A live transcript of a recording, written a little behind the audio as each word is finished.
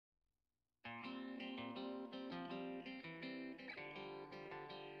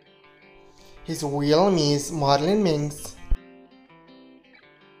His real name is Marlin Minks.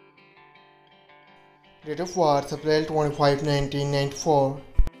 Date of birth April 25, 1994.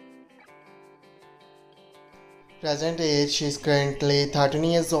 Present age she is currently 13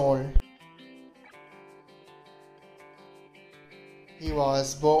 years old. He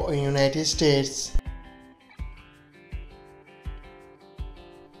was born in United States.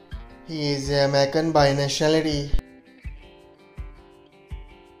 He is American by nationality.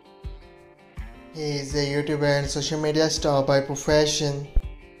 He is a YouTuber and social media star by profession.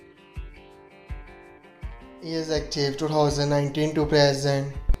 He is active 2019 to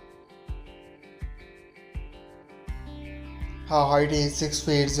present. Her height is 6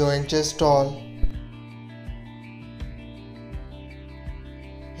 feet 0 inches tall.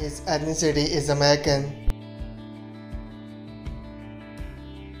 His ethnicity is American.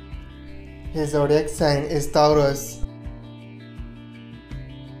 His zodiac sign is Taurus.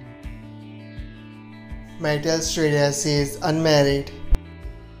 Marital status is unmarried.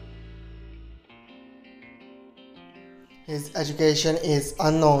 His education is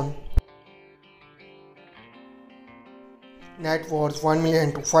unknown. Net worth $1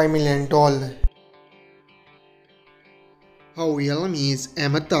 million to $5 million. Her real name is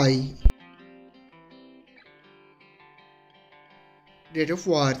Amatai. Date of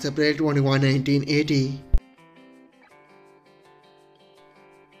birth April 21, 1980.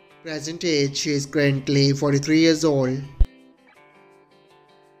 Present age she is currently 43 years old.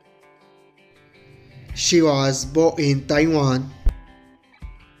 She was born in Taiwan.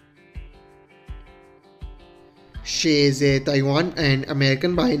 She is a Taiwan and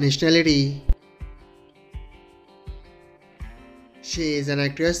American by nationality. She is an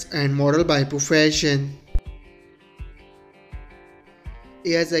actress and model by profession.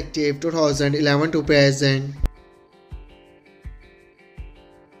 He is active 2011 to present.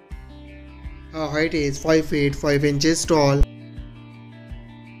 Her height is 5 feet 5 inches tall.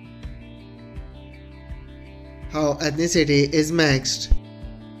 Her ethnicity is mixed.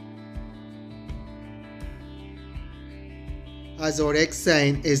 Her zodiac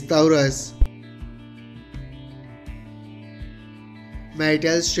sign is Taurus.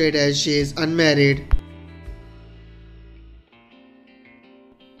 Marital status she is unmarried.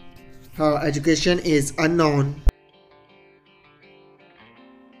 Her education is unknown.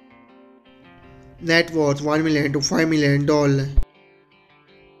 Net worth $1 million to $5 million.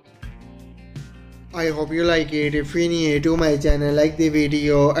 I hope you like it. If you're new to my channel, like the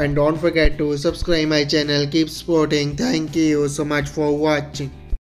video and don't forget to subscribe my channel. Keep supporting. Thank you so much for watching.